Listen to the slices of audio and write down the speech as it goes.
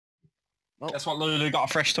Oh. Guess what Lulu got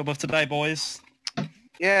a fresh tub of today, boys?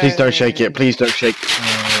 Yeah. Please don't shake it. Please don't shake.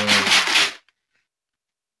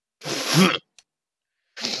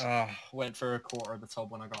 Went for a quarter of the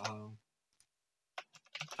tub when I got home.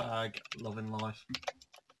 Loving life.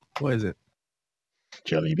 What is it?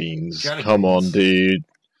 Jelly beans. Jelly Come beans. on, dude.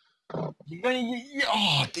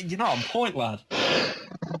 You're not on point, lad.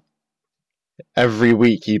 Every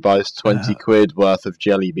week he buys 20 quid worth of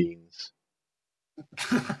jelly beans.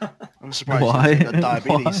 I'm surprised Why? you got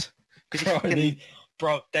diabetes.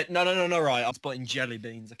 Bro, no, right. I was putting jelly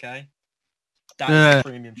beans, okay? That Yeah. is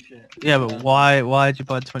premium shit. Yeah, but why did you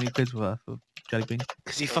buy 20 quid worth of jelly beans?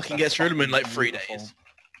 Because he fucking gets rid of them in like 3 days.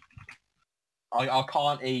 I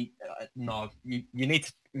can't eat. No, you need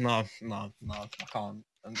to. No, I can't.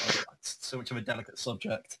 It's too much of a delicate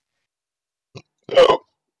subject. Hello?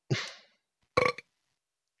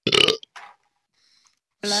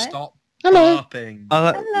 Stop Hello. burping.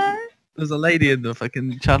 Hello? There's a lady in the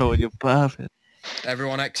fucking channel and you're perfect.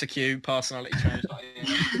 Everyone execute personality change.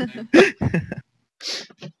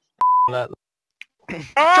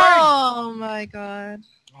 Oh my god.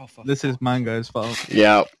 Oh, fuck. This is Mango's fault.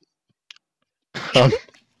 Yeah.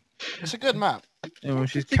 It's a good map. Yeah, well,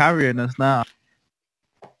 she's carrying us now.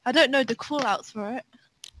 I don't know the call-outs for it.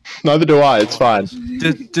 Neither do I. It's fine.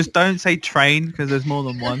 Just don't say train because there's more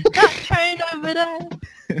than one. That train over there.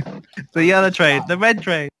 The yellow train, the red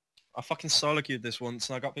train. I fucking solo queued this once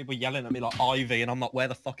and I got people yelling at me like Ivy and I'm like, where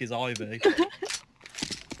the fuck is Ivy?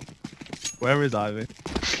 Where is Ivy?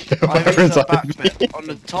 Where Ivy's is that back Ivy? bit on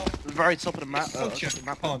the top, the very top of the map. The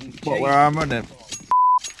map. What, where I'm running?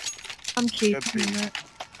 I'm keeping it.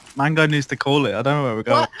 Mango needs to call it. I don't know where we're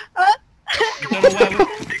going. What?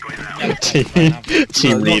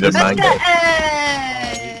 Team leader, Mango.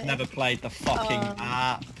 Hey! Never played the fucking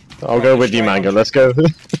map. I'll go with you, Mango. Let's go.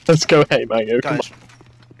 Let's go. Hey, Mango. Come Guys,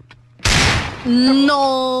 Nice.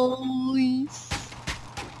 on.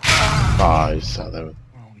 Ah, you saw that. Oh,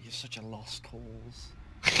 you're such a lost cause.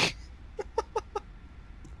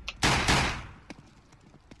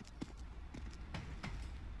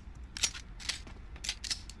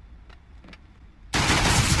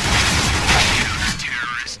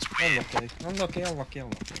 Unlucky. I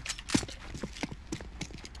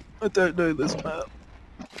don't know this map.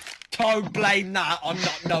 Don't blame that on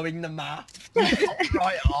not knowing the map.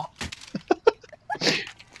 Right off.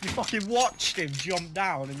 You fucking watched him jump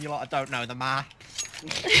down and you're like, I don't know the map.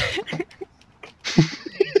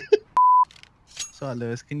 Sorry,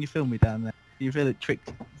 Lewis, can you film me down there? You feel it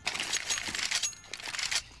tricked?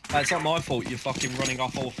 It's not my fault you're fucking running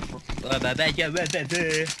off all... I'm not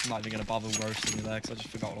even going to bother roasting you there because I just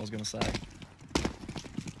forgot what I was going to say.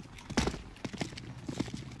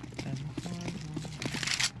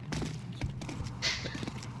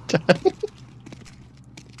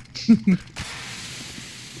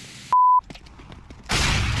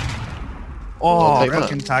 Oh, take that.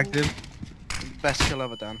 fucking tagged him. best kill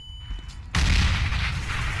ever, Dan.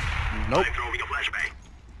 Nope.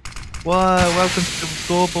 Whoa, welcome to the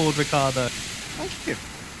scoreboard, Ricardo. Thank you.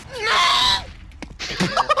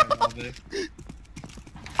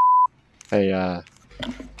 Hey,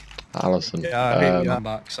 Alison. Yeah, I hear you. I'm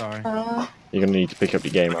back, sorry. You're gonna need to pick up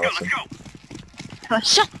your game, Alison.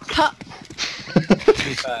 Shut up! To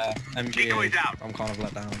be fair, MG, I'm kind of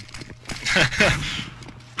let down.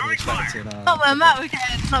 I'm expecting, Not my map again,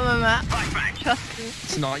 it's not my map. Trust me.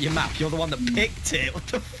 It's not your map, you're the one that picked it, what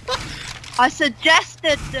the fuck? I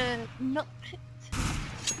suggested not picked.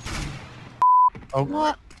 Oh,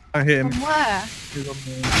 What? I hear From him. where? He's on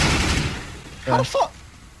the... How the fuck?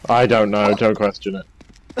 I don't know. Don't question it.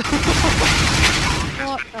 What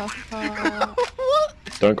the fuck?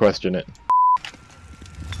 Don't question it.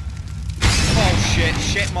 Oh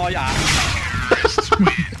shit my ass.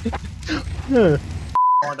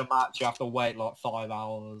 For the match you have to wait like 5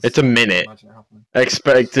 hours. It's a minute. Imagine it happening.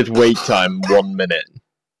 Expected wait time 1 minute.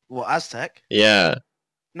 What, Aztec? Yeah.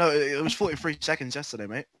 No, it was 43 seconds yesterday,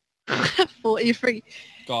 mate. 43.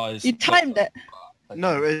 Guys. You timed it.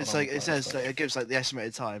 No, it's like it says that it gives like the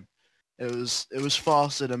estimated time. It was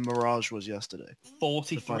faster than Mirage was yesterday.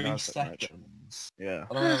 43 Aztec match. seconds. Yeah.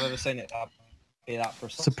 I don't know if I've ever seen it be that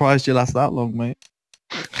precise. Surprised you last that long, mate.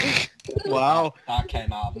 Wow. That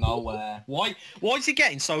came out of nowhere. Why is he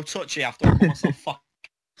getting so touchy after I call myself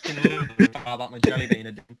fucking about my jelly bean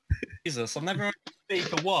addiction? Jesus, I've never heard you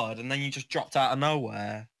speak a word and then you just dropped out of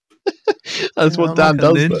nowhere. That's what I'm Dan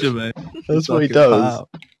like a does. ninja, Mate. mate. That's what he Fucking does. pal.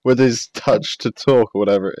 With his touch to talk or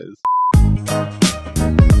whatever it is.